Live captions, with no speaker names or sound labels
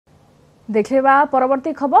देखा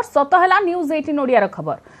परवर्ती खबर सत है न्यूज 18 ओडिया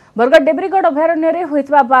खबर बरगड़ डेब्रीगढ़ अभयारण्य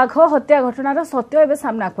होता बाघ हत्या घटनार सत्य एवं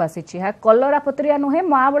सामना को आसी कलरापतरिया नुहे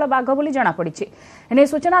महाबल बाघ बोली जमापड़ी एने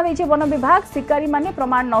सूचना देछि वन विभाग शिकारी माने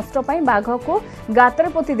प्रमाण नष्ट पई बाघ को गातर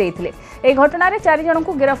पोती देइथिले। ए घटनार 4 जन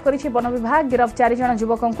को गिरफ्त करिछि वन विभाग। गिरफ्त 4 जन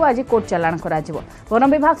युवकों को आज कोर्ट चालाण कराजिवो। वन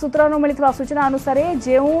विभाग सूत्रनु मिलिथिबा सूचना अनुसार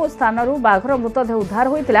जेउ स्थानरू बाघर मृतदेह उद्धार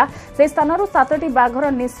होइतिला से स्थानरू 7टी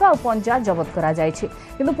बाघर निस्वा और पंजा जबत करा जायछि।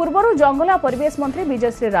 किंतु पूर्वरु जंगल और परिवेश मंत्री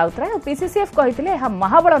विजयश्री राउतराय और पीसीसीएफ कहिथिले एहा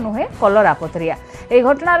महाबल नुहे कलरापतरिया। ए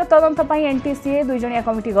घटनार तदंत पई एनटीसीए 2 जणिया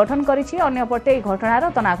कमिटी गठन करिछि। अन्यपटे ए घटनार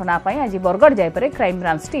तनाघना पई आज बरगड़ जायपरे क्राइम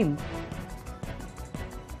ब्रांच टीम।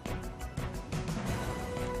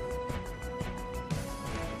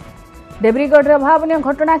 डेब्रीगढ़ भावनीय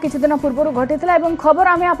घटना किछि दिन पूर्व घटिथिला एवं खबर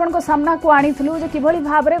आमे आपनको सामना को आनिथिलु जे किभली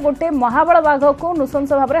भाबरे गोटे महाबल बाघ को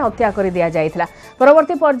नृशंस भाबरे हत्या करि दिया जायथिला।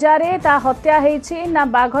 परवर्ती पर्याୟରେ ता हत्या हेछि ना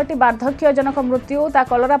बाघटी वार्धक्यजनक मृत्यु ता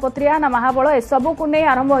कलरापत्रिया ना महाबल ए सब को नै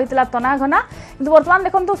आरंभ होइतिला तनाघना। किंतु वर्तमान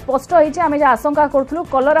देखंतु स्पष्ट होइछि आमे जे आशंका करथुलु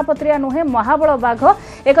कलरापत्रिया नुहे महाबल बाघ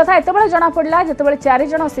ए कथा एतेबेले जणा पड़ला जेतेबेले 4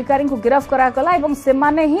 जण शिकारी को गिरफ्त करा कला एवं से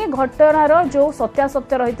माने ही घटनार जो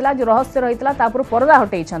सत्यासत्य रहितिला जो रहस्य रहितिला ता पर पर्दा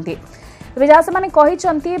हटेइछंती। तेज जहाँ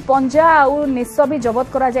से पंजा आउ निश भी जबत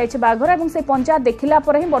करा बाघर और से पंजा देखला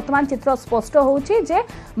पर ही वर्तमान चित्र स्पष्ट होउछि जे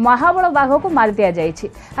महाबल बाघ को मार दिया जाइछि।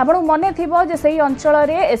 आपन मने थिबो जे सही अंचल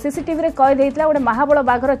रे सीसीटीवी रे कैद हेतला गोटे महाबल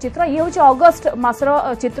बाघर चित्र। ये होछि अगस्त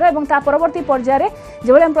मासर चित्र एवं ता परवर्ती पर्यायर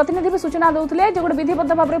जेबले हम प्रतिनिधि भी सूचना दउथले जे गोटे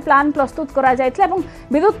विधिबद्ध भाव प्लान प्रस्तुत करा जाइतला एवं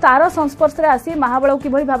विद्युत तार संस्पर्श रे आसी महाबल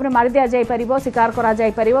किभली भाव मार दिया जाय परिबो शिकार करा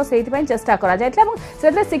जाय परिबो सेहि पई चेष्टा करा जाइतला एवं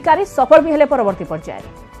सेते शिकारी सफल भी हेले परवर्ती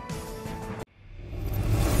पर्यायर।